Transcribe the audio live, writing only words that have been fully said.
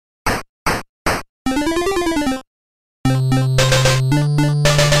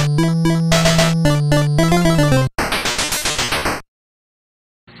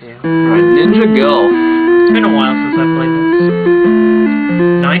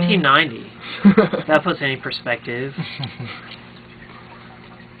1990. That puts any perspective.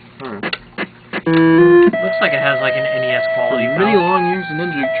 Looks like it has like an NES quality. Many long years of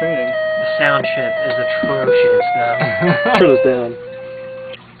ninja training. The sound chip is atrocious, though. Turn this down.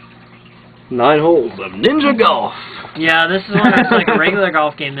 9 holes of ninja golf. Yeah, this is when it's like a regular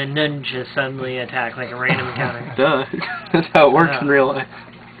golf game, then ninjas suddenly attack like a random encounter. Duh. That's how it works in real life.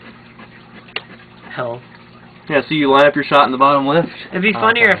 Hell. Yeah, so you line up your shot in the bottom left. It'd be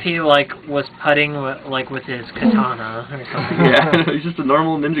funnier if he like was putting with his katana or something. Yeah, he's just a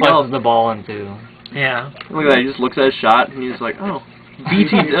normal ninja golf. The ball into. Yeah. Look at that, he just looks at his shot and he's like, oh,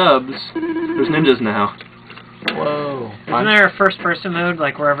 BT dubs. There's ninjas now. Whoa. Isn't there a first-person mode,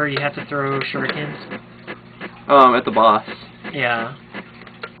 like wherever you have to throw shurikens? At the boss. Yeah.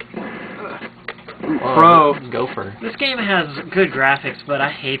 Pro. Gopher. This game has good graphics, but I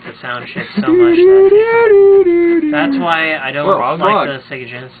hate the sound chip so much. That's why I don't like the Sega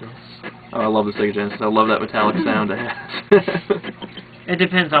Genesis. Oh, I love the Sega Genesis. I love that metallic sound it has. It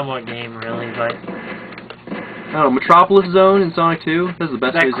depends on what game, really, but... I don't know, Metropolis Zone in Sonic 2? This is the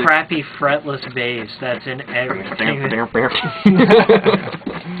best music. That crappy fretless bass that's in everything.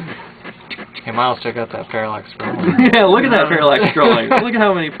 Hey, Miles, check out that parallax scrolling. Yeah, look at that parallax scrolling. Look at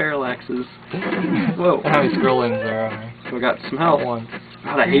how many parallaxes. Whoa. How many scrollings there are. So I got some help. One.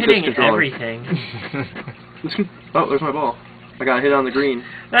 God, I hate this controller. Everything. Oh, there's my ball. I got hit on the green.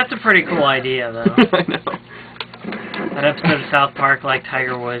 That's a pretty cool idea, though. I know. That episode of South Park, like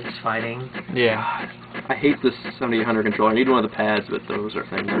Tiger Woods fighting. Yeah. I hate this 7800 controller. I need one of the pads, but those are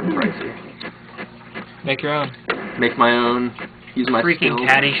things that are pricey. Make your own. Make my own. Use my freaking skills.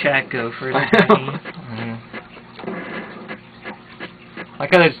 Caddyshack Gophers. I know.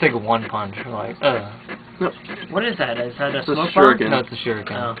 Like how they just take one punch. Like, No. What is that? Is that a smoke shuriken. bomb? No, it's a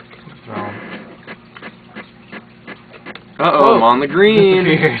shuriken. Oh. Uh-oh, I'm on the green.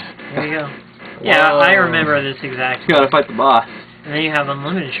 There you go. Yeah, Whoa. I remember this exactly. You gotta fight the boss. And then you have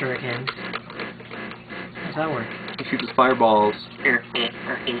unlimited shurikens. How does that work? He shoots his fireballs.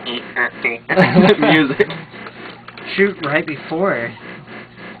 Music. Shoot right before.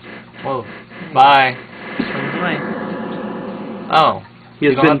 Whoa. Bye. Swings away. Oh.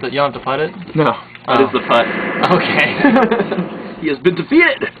 You don't have to putt it? No. That is the putt. Okay. He has been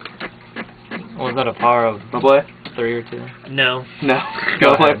defeated! Was that a par of My boy? 3 or 2? No. No.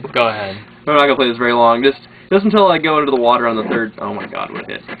 Go ahead. Go ahead. I'm not gonna play this very long. Just until I go into the water on the third. Oh my god, what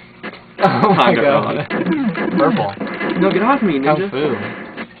a hit. Oh my god. Purple. No, get off me, ninja. Kung Fu.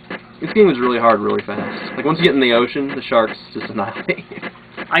 This game is really hard, really fast. Like, once you get in the ocean, the sharks just annihilate you.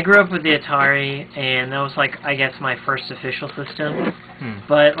 I grew up with the Atari, and that was, like, I guess my first official system.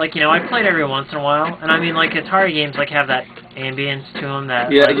 But, like, you know, I played every once in a while, and I mean, like, Atari games, like, have that ambience to them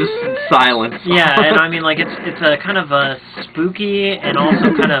that... Yeah, like, just silence. Yeah, and I mean, like, it's a kind of a spooky and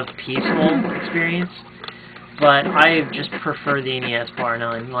also kind of peaceful experience. But I just prefer the NES bar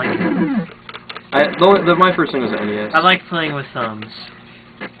none. Like, my first thing was the NES. I like playing with thumbs.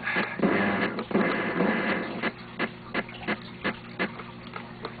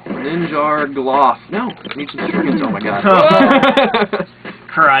 Ninja Gloff. No, I need some shurikens. Oh my god.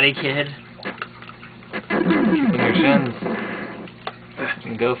 Karate Kid. Keeping your shins.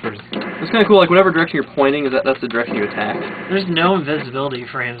 And gophers. It's kind of cool. Like, whatever direction you're pointing, that's the direction you attack. There's no invisibility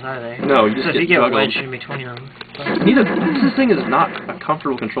frames, are there? No, you just so get if you get juggled. wedged in between them. This thing is not a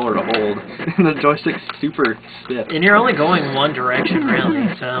comfortable controller to hold. The joystick's super stiff. And you're only going one direction, really,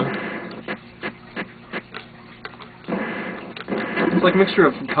 so... It's like a mixture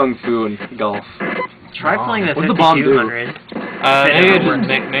of Kung Fu and golf. Try playing the What's the bomb do?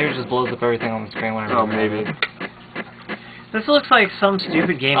 5200. Maybe it just blows up everything on the screen whenever. Oh, maybe. This looks like some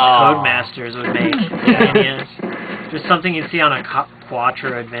stupid game Codemasters would make. Yes. Just something you'd see on a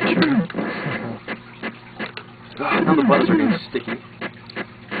Quattro adventure. Now the buttons are getting sticky.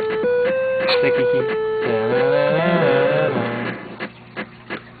 Sticky heat.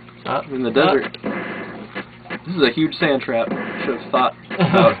 In the desert. This is a huge sand trap. Should have thought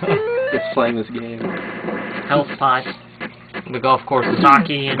about just playing this game. Health pot. The golf courses.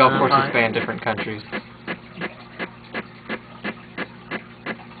 Sake Golf courses span different countries.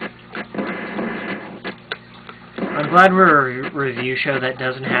 I'm glad we're a review show that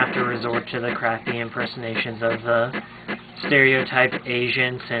doesn't have to resort to the crappy impersonations of the stereotyped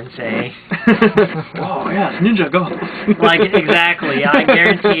Asian sensei. Oh, yes, ninja golf. Like, exactly. I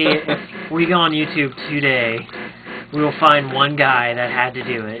guarantee if we go on YouTube today, we will find one guy that had to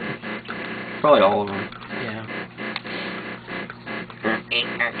do it. Probably all of them. Yeah.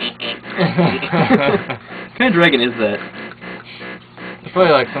 What kind of dragon is that? It's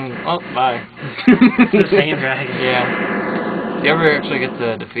probably like some... Oh, bye. The same dragon. Yeah. Do you ever actually get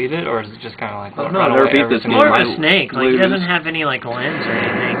to defeat it, or is it just kind of like Oh, no, run I've never away beat every this single More game. of time? a snake. Like, he lose. doesn't have any, like, limbs or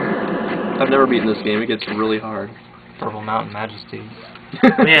anything. I've never beaten this game. It gets really hard. Purple Mountain Majesty.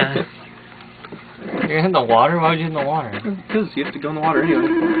 Yeah. You're in the water? Why would you in the water? Because you have to go in the water anyway.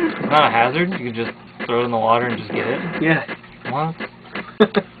 It's not a hazard? You can just throw it in the water and just get it? Yeah. What?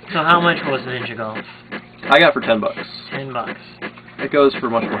 So how much was Ninja Golf? I got it for $10. $10. It goes for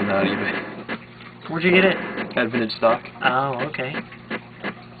much more than that, even. Where'd you get it? At vintage stock. Oh, okay.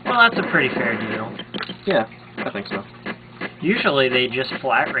 Well, that's a pretty fair deal. Yeah, I think so. Usually they just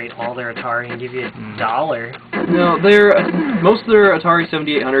flat rate all their Atari and give you $1. No, most of their Atari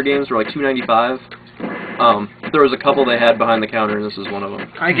 7800 games were like $2.95. There was a couple they had behind the counter, and this is one of them.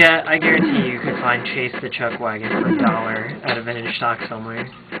 I guarantee you could find Chase the Chuck Wagon for $1 at a vintage stock somewhere.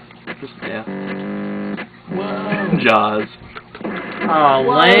 Yeah. Whoa. Jaws. Oh,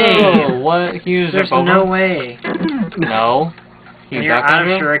 Whoa, lame. what? Can you use There's jump over? no way. No. Can And you you're duck out of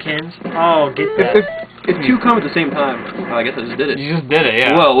under? shurikens. Oh, get that. If two come at the same time, oh, I guess I just did it. You just did it,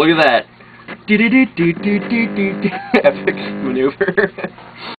 yeah. Whoa, look at that. Epic maneuver.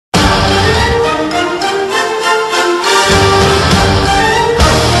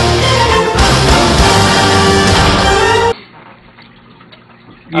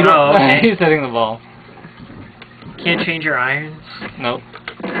 You don't. Okay. He's hitting the ball. Can't change your irons. Nope.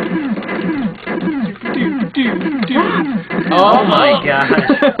 Oh my gosh.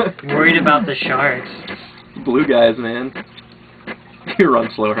 Worried about the sharks. Blue guys, man. You run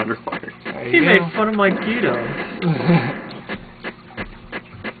slower underwater. There He you made go. fun of my keto.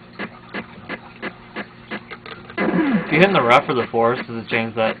 If you hit in the rough or the forest, does it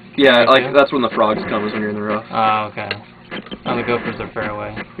change that? Yeah, like too? that's when the frogs come, is when you're in the rough. Oh, okay. Oh, the gophers are fair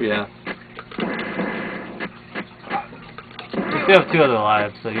away. Yeah. You still have 2 other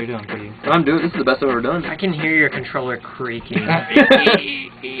lives, so you're doing pretty... I'm doing. This is the best I've ever done. I can hear your controller creaking.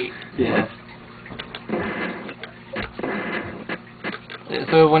 Yeah.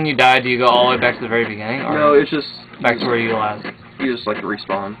 So when you die, do you go all the way back to the very beginning? Or No, it's just back to where you last? you just like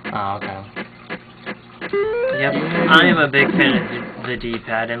respawn. Oh, okay. Yep, I am a big fan of the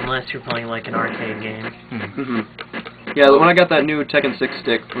D-pad, unless you're playing like an arcade game. Mhm. Yeah, when I got that new Tekken 6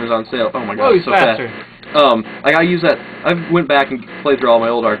 stick when it was on sale, oh my god, Whoa, it's he's so faster. fast. I gotta use that. I went back and played through all my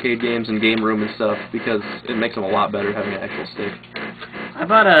old arcade games and Game Room and stuff because it makes them a lot better having an actual stick. I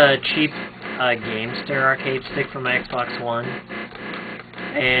bought a cheap GameStar arcade stick for my Xbox One,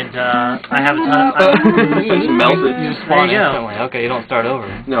 and I have a ton. It's melted. You just spawn There you go. instantly. Okay, you don't start over.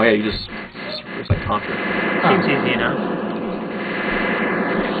 No, yeah, you just it's like Contra. Seems easy enough.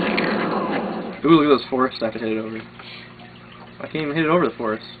 Ooh, look at those forests I have to hit it over. I can't even hit it over the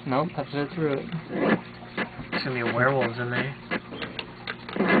forest. Nope, have to hit through it. There's gonna be werewolves in there.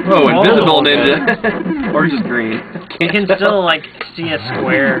 Oh, invisible Oh, ninja! Or just green. You can still like see a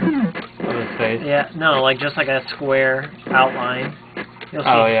square. Of his face. Yeah, no, like just like a square outline. You'll see.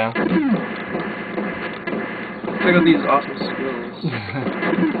 Oh, yeah. Check out these awesome skills.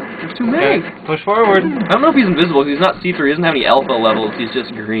 There's too many. Okay, push forward. I don't know if he's invisible. He's not see-through. He doesn't have any alpha levels. He's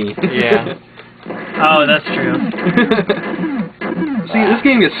just green. Yeah. Oh, that's true. See, this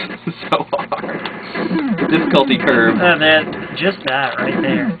game is so hard. The difficulty curve. Just that right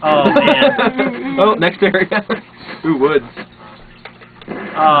there. Oh man. Oh, next area. Ooh, woods.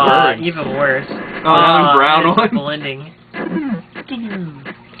 Birds. Even worse. Oh, now them brown it's ones. blending.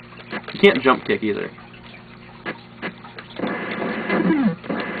 You can't jump kick either.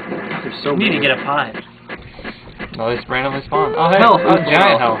 God, there's so You need many. to get a pot. No, they just randomly spawn. Oh, hey, Health. oh,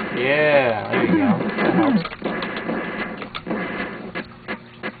 giant Health. health. Yeah, there you go. That helps.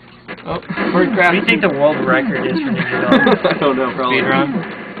 Oh, bird What crap. do you think the world record is for Ninja Golf? I don't know, probably. Speed run?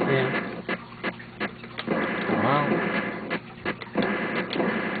 Yeah. Wow.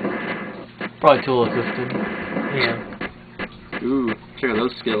 Probably tool assisted. Yeah. Ooh, check out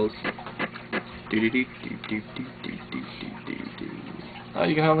those skills. Oh,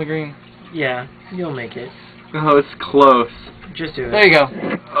 you can hold the green. Yeah, you'll make it. Oh, it's close. Just do it. There you go.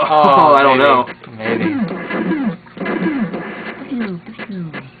 Oh, I don't know. Maybe.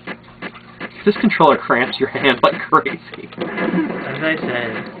 This controller cramps your hand like crazy. As I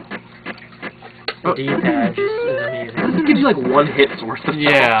said, the Oh. D-pad just is amazing. This gives you like one hit's worth of health.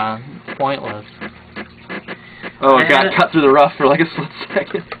 Yeah, pointless. Oh, I I got had- cut through the rough for like a split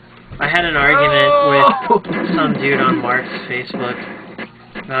second. I had an argument Oh. with some dude on Mark's Facebook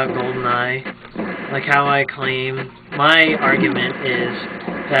about GoldenEye. Like how I claim, my argument is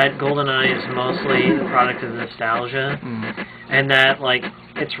that GoldenEye is mostly the product of nostalgia, and that like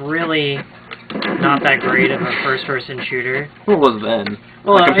it's really not that great of a first-person shooter. What was then?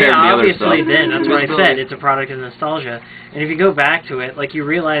 Well, Like, compared to the other obviously stuff. then, that's what I Visibility. said, it's a product of nostalgia. And if you go back to it, like, you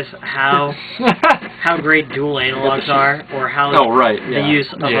realize how great dual analogs are, or how Oh, right, the yeah. use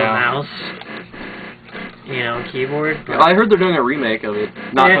of a mouse, you know, keyboard. But I heard they're doing a remake of it.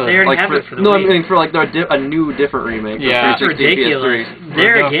 Not They already like have for, it for the no, Wii. I mean for like a new, different remake. for Yeah. It's 360, ridiculous. PS3.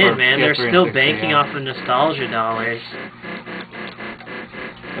 There We're again, going man, for they're PS3 still and 60, banking yeah. off of nostalgia dollars.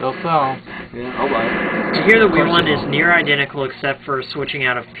 It'll sell. Yeah, I'll buy it. To hear the Of course Wii one it is will. near identical except for switching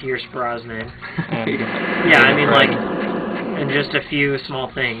out of Pierce Brosnan. And Yeah, I mean, like, and just a few small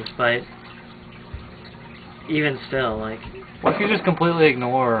things, but even still, like... What if you just completely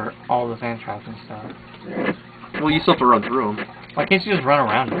ignore all the sand traps and stuff? Well, you still have to run through them. Why can't you just run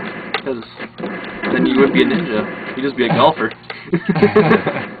around it? Because then you wouldn't be a ninja. You'd just be a golfer.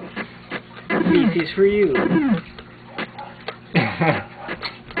 Feces for you.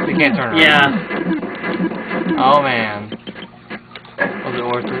 You can't turn around. Yeah. Oh man. Was it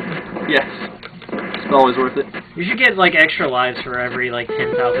worth it? Yes. It's always worth it. You should get, like, extra lives for every, like,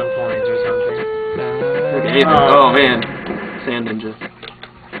 10,000 points or something. Anything. Oh, man. Sand ninja.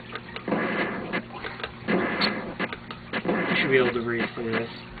 You should be able to breathe through this.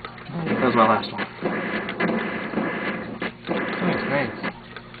 That was my last one. Nice, nice.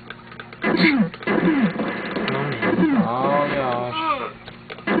 Oh, man. Oh gosh.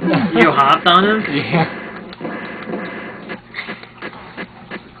 You hopped on him? Yeah.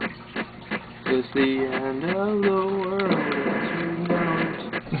 It's the end of the world.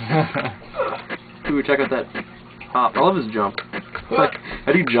 Ooh, check out that hop. I love his jump. Like,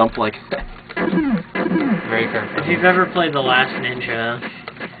 how do you jump like that? Very careful. If you've ever played The Last Ninja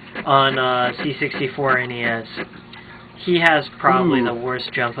on C64 NES, he has probably Ooh. the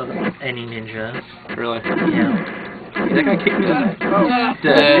worst jump of any ninja. Really? Yeah. That guy kicked me in the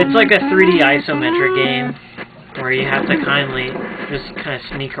dead. It's like a 3D isometric game where you have to just kind of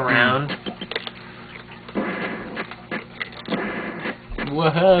sneak around.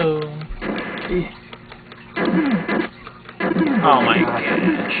 Whoa. Oh my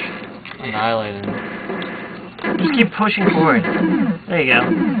gosh. Annihilated. Just keep pushing forward. There you go.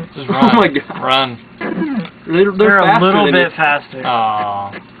 Just run. Oh my god. Run. They're They're a faster little than bit you. faster.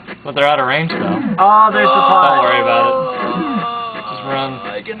 Aw. But they're out of range though. Oh, there's the Don't pot. worry about it. Just run.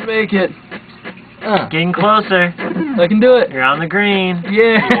 I can make it. Getting closer. I can do it. You're on the green.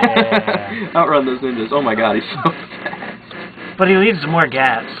 Yeah. Yeah. Outrun those ninjas. Oh my god, he's so fast. But he leaves more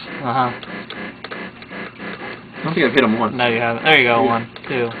gaps. Uh-huh. I don't think I've hit him once. No, you haven't. There you go. 1,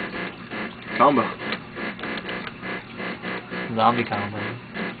 2. Combo. Zombie combo.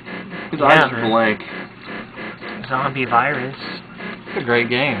 His eyes Yeah. are blank. Zombie virus. It's a great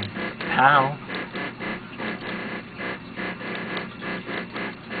game. How?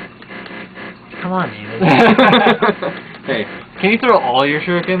 Come on, David. Hey. Can you throw all your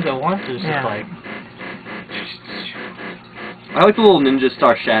shurikens at once, or just Yeah. like... I like the little ninja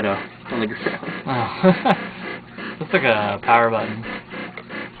star shadow on the ground. Oh. Looks like a power button.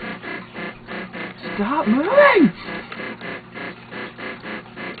 Stop moving!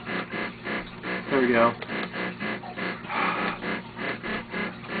 There we go.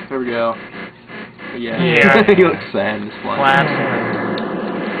 There we go. Yeah. Yeah. He looks sad. Just flying. Collapse.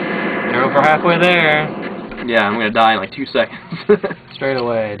 You're over halfway there. Yeah, I'm gonna die in like 2 seconds. Straight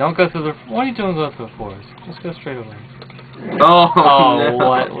away. Don't go through the... Why are you doing go through the forest? Just go straight away. Oh, Oh, no.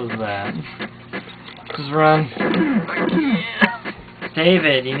 what was that? Just run.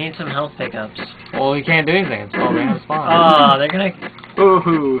 David, you need some health pickups. Well, you can't do anything. It's all random spawn. Oh, they're gonna...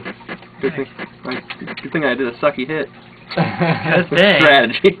 Ooh. Good thing I did a sucky hit. Good thing.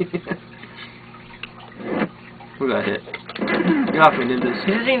 Strategy. Who got hit? Get off me, ninjas.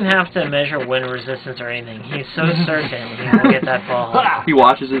 He doesn't even have to measure wind resistance or anything. He's so certain he will get that ball. He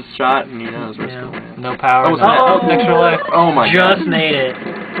watches his shot and he knows where it's Yeah. going. No power. Oh, no extra life. Oh my god. Just made it.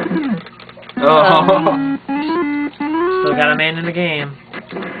 Oh. Still got a man in the game.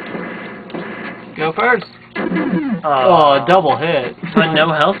 Go first. Oh, a double hit. But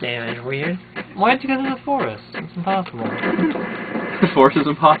no health damage. Weird. Why'd you go to the forest? It's impossible. The force is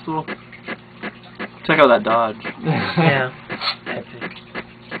impossible. Check out that dodge. Yeah. Epic.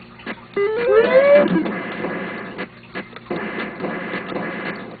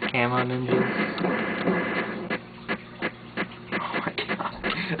 Camo ninjas. Oh my god.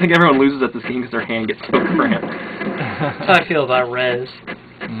 I think everyone loses at this game because their hand gets so cramped. That's how I feel about Rez.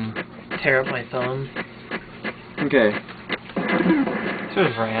 Tear up my thumb. Okay.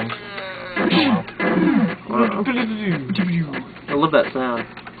 Just ran. Wow. I love that sound.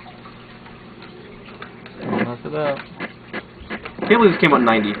 Don't mess it up. I can't believe this came out in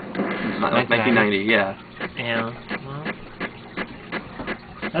 90. It's like 1990, yeah. Yeah. Well,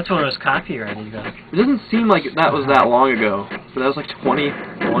 that's when it was copyrighted, though. It doesn't seem like that was that long ago, but that was like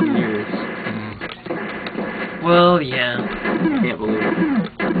 21 years. Well, yeah. Can't believe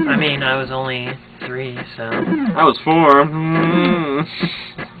it. I mean, I was only 3, so... I was 4.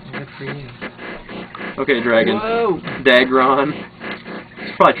 Good for you. Okay, dragon. Whoa! Dagron.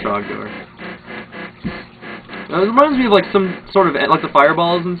 It's probably Trogdor. It reminds me of like some sort of like the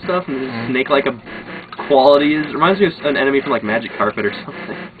fireballs and stuff, and the snake-like qualities. It reminds me of an enemy from like Magic Carpet or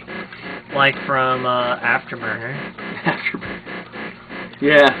something. Like from Afterburner. Afterburner.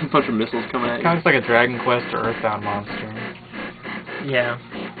 Yeah, a bunch of missiles coming at you. Kind of like a Dragon Quest or Earthbound monster. Yeah.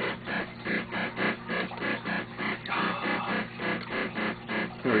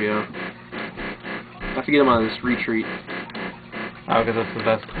 There we go. I have to get him on this retreat. Oh, because that's the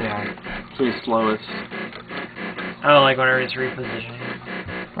best, yeah. So he's slowest. Oh, like whenever it's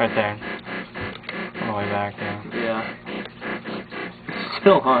repositioning. Right there. All the way back, yeah. Yeah. It's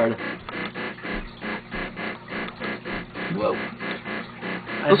still hard. Whoa.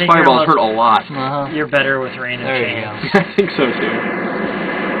 Those fireballs hurt a lot. You're better with rain and There you chains. go. I think so too.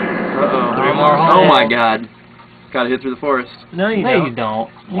 Uh-oh. 3 more Oh holes. my god. Gotta hit through the forest. No, you No, don't. you don't.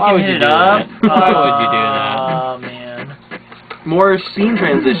 You Why can would hit you it do up. that? Why would you do that? Oh, man. More scene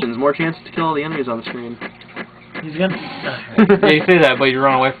transitions, more chances to kill all the enemies on the screen. He's gonna... Yeah, you say that, but you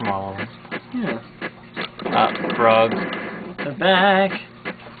run away from all of them. Yeah. Frogs. They're back.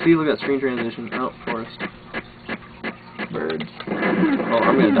 See, look at that screen transition. Oh, forest. Birds. Oh,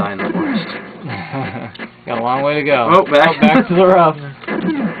 I'm gonna die in the forest. Got a long way to go. Oh, back. Back to the rough.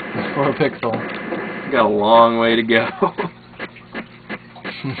 For a pixel. Got a long way to go.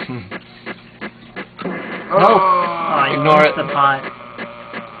 Oh, you Ignore missed it. the pot.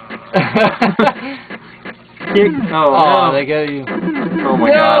 Kick. Oh, Oh, no. they get you. Oh my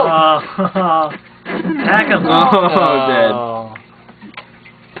god. Oh, pack 'em. Oh, dead.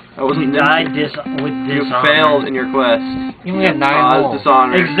 I wasn't You died with You dishonor. failed in your quest. You only had 9 Cause holes.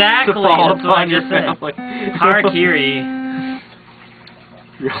 dishonor. Exactly, To fall that's what I upon your just said. family. Harakiri.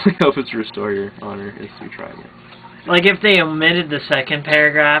 Your only hope is to restore your honor is to try again. Like, if they omitted the second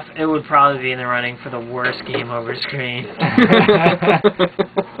paragraph, it would probably be in the running for the worst game over screen.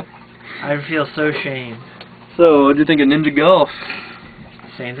 I'd feel so shamed. So, what'd you think of Ninja Golf?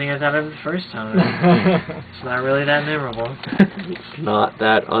 Same thing I thought of the first time. It's not really that memorable. Not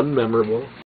that unmemorable.